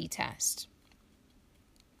sensitivity test.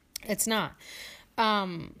 It's not.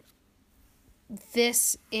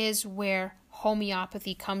 This is where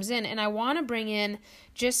homeopathy comes in. And I want to bring in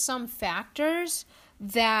just some factors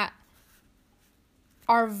that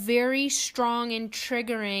are very strong in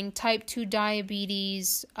triggering type 2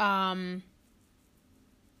 diabetes.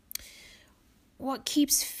 What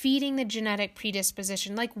keeps feeding the genetic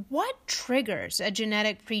predisposition? Like, what triggers a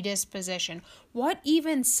genetic predisposition? What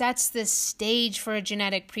even sets the stage for a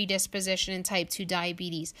genetic predisposition in type 2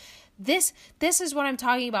 diabetes? This is what I'm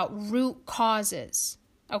talking about, root causes,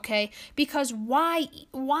 okay? Because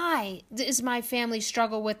why does my family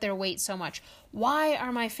struggle with their weight so much? Why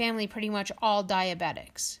are my family pretty much all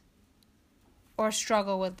diabetics? or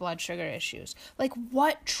struggle with blood sugar issues? Like,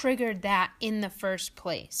 what triggered that in the first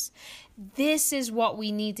place? This is what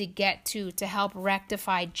we need to get to help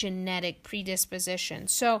rectify genetic predisposition.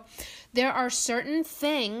 So there are certain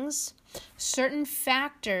things, certain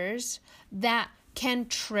factors that can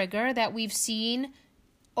trigger, that we've seen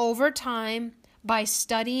over time by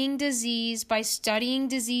studying disease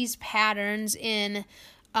patterns in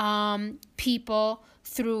people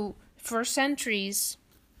for centuries,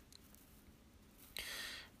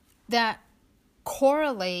 that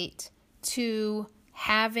correlate to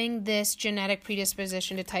having this genetic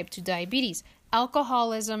predisposition to type 2 diabetes.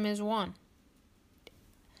 Alcoholism is one.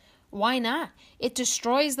 Why not? It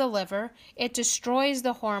destroys the liver, it destroys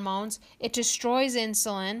the hormones, it destroys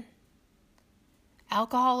insulin.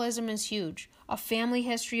 Alcoholism is huge. A family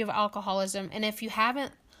history of alcoholism. And if you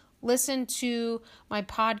haven't listened to my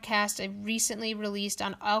podcast I recently released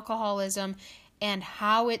on alcoholism and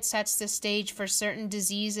how it sets the stage for certain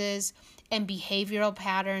diseases and behavioral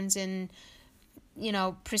patterns in,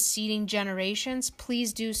 preceding generations,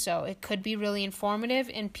 please do so. It could be really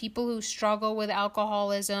informative. And people who struggle with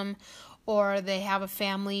alcoholism, or they have a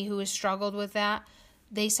family who has struggled with that,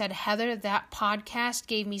 they said, Heather, that podcast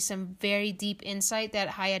gave me some very deep insight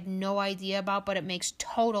that I had no idea about, but it makes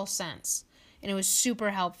total sense. And it was super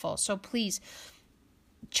helpful. So please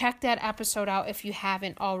check that episode out if you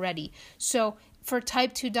haven't already. So for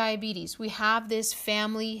type 2 diabetes, we have this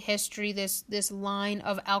family history, this line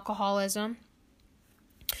of alcoholism,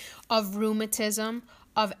 of rheumatism,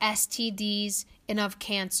 of STDs, and of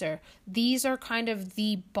cancer. These are kind of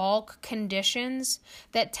the bulk conditions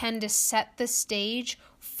that tend to set the stage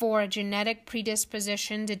for a genetic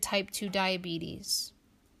predisposition to type 2 diabetes.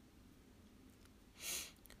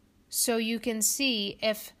 So you can see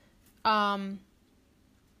if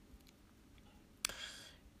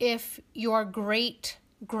your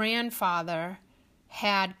great-grandfather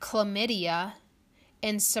had chlamydia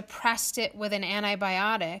and suppressed it with an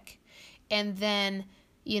antibiotic, and then,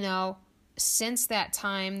 since that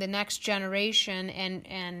time, the next generation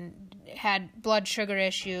and had blood sugar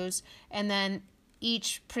issues, and then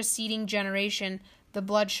each preceding generation, the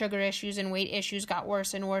blood sugar issues and weight issues got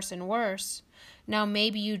worse and worse and worse. Now,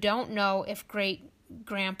 maybe you don't know if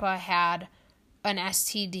great-grandpa had an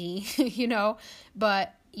STD,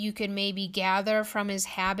 but you could maybe gather from his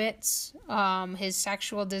habits, his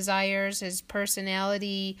sexual desires, his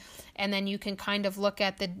personality, and then you can kind of look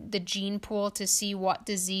at the gene pool to see what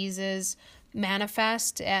diseases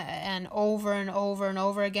manifest and over and over and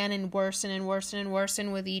over again and worsen and worsen and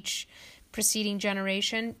worsen with each preceding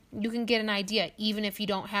generation. You can get an idea, even if you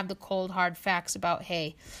don't have the cold hard facts about,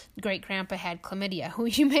 hey, great-grandpa had chlamydia.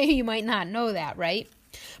 You might not know that, right?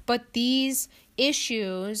 But these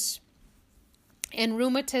issues, and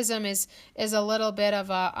rheumatism is a little bit of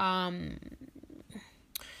a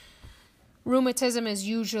rheumatism is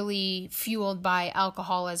usually fueled by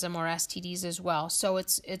alcoholism or STDs as well. So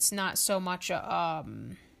it's not so much a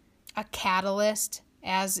catalyst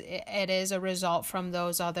as it is a result from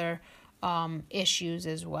those other issues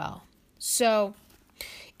as well. So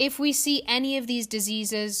if we see any of these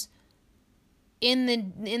diseases in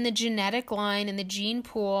the genetic line, in the gene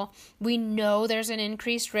pool, we know there's an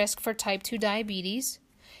increased risk for type 2 diabetes.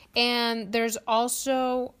 And there's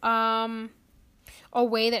also a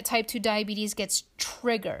way that type 2 diabetes gets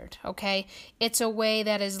triggered, okay? It's a way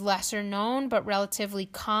that is lesser known but relatively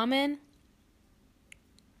common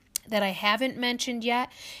that I haven't mentioned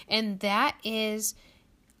yet, and that is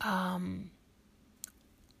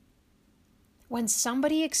when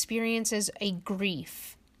somebody experiences a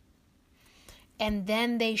grief and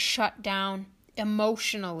then they shut down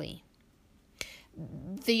emotionally.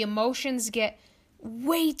 The emotions get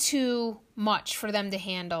way too much for them to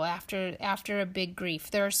handle after a big grief.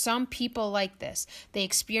 There are some people like this. They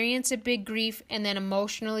experience a big grief and then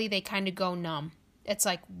emotionally they kind of go numb. It's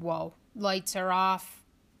like, whoa, lights are off.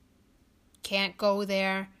 Can't go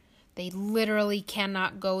there. They literally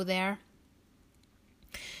cannot go there.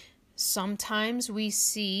 Sometimes we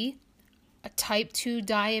see a type 2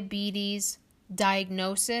 diabetes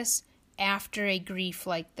diagnosis after a grief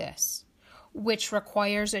like this, which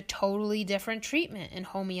requires a totally different treatment in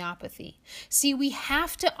homeopathy. See, we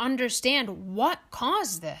have to understand what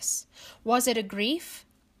caused this. Was it a grief?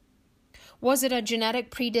 Was it a genetic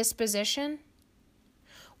predisposition?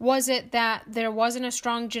 Was it that there wasn't a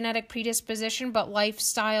strong genetic predisposition, but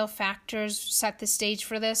lifestyle factors set the stage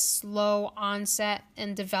for this slow onset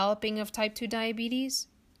and developing of type 2 diabetes?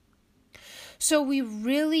 So we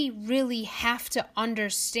really, really have to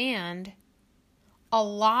understand a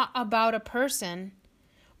lot about a person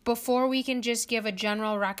before we can just give a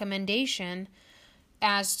general recommendation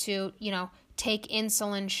as to, take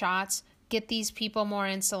insulin shots, get these people more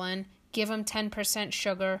insulin, give them 10%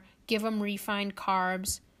 sugar, give them refined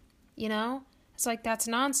carbs. It's like, that's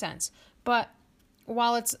nonsense. But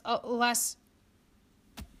while it's less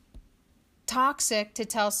toxic to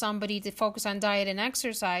tell somebody to focus on diet and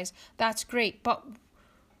exercise, that's great. But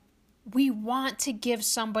we want to give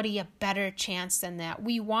somebody a better chance than that.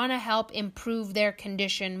 We want to help improve their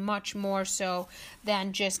condition much more so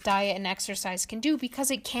than just diet and exercise can do, because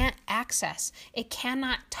it cannot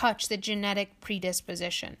touch the genetic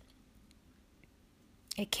predisposition.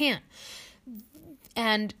 It can't.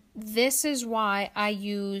 And this is why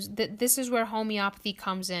this is where homeopathy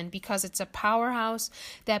comes in, because it's a powerhouse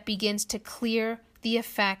that begins to clear the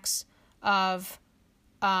effects of,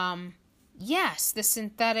 the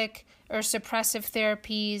synthetic or suppressive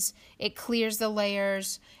therapies. It clears the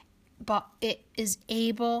layers, but it is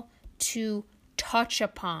able to touch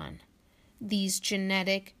upon these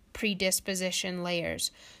genetic predisposition layers.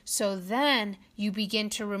 So then you begin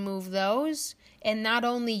to remove those, and not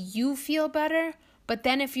only you feel better, but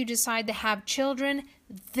then if you decide to have children,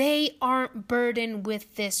 they aren't burdened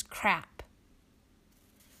with this crap.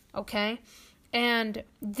 Okay? And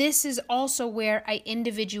this is also where I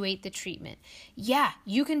individuate the treatment. Yeah,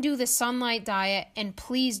 you can do the sunlight diet, and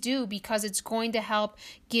please do, because it's going to help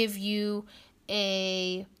give you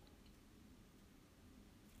a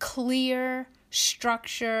clear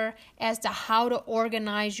structure as to how to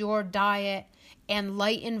organize your diet and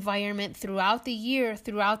light environment throughout the year,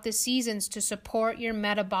 throughout the seasons, to support your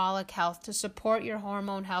metabolic health, to support your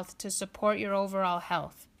hormone health, to support your overall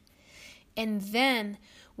health. And then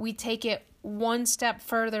we take it one step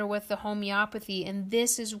further with the homeopathy, and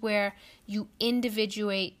this is where you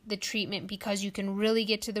individuate the treatment, because you can really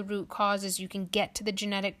get to the root causes. You can get to the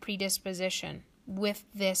genetic predisposition with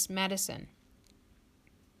this medicine.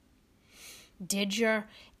 Did your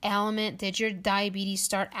diabetes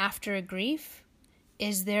start after a grief?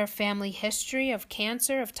 Is there family history of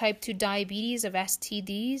cancer, of type 2 diabetes, of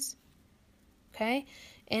STDs? Okay?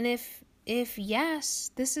 And if yes,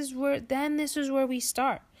 this is where we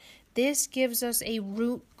start. This gives us a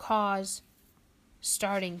root cause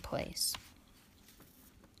starting place.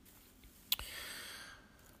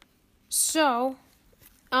 So,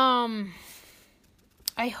 I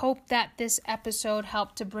hope that this episode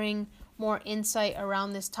helped to bring more insight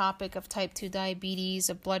around this topic of type 2 diabetes,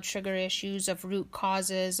 of blood sugar issues, of root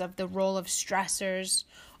causes, of the role of stressors,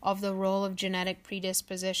 of the role of genetic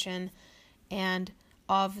predisposition, and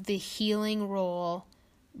of the healing role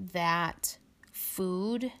that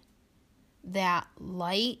food, that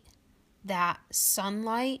light, that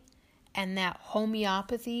sunlight, and that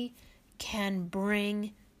homeopathy can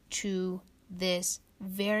bring to this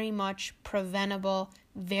very much preventable,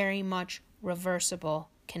 very much reversible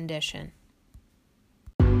condition.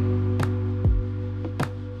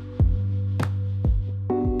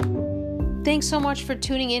 Thanks so much for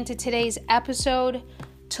tuning into today's episode.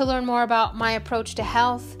 To learn more about my approach to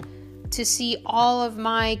health, to see all of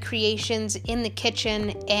my creations in the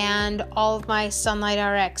kitchen and all of my Sunlight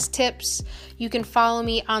RX tips, you can follow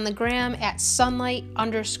me on the gram at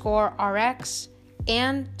sunlight_RX,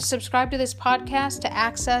 and subscribe to this podcast to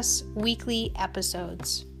access weekly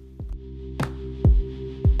episodes.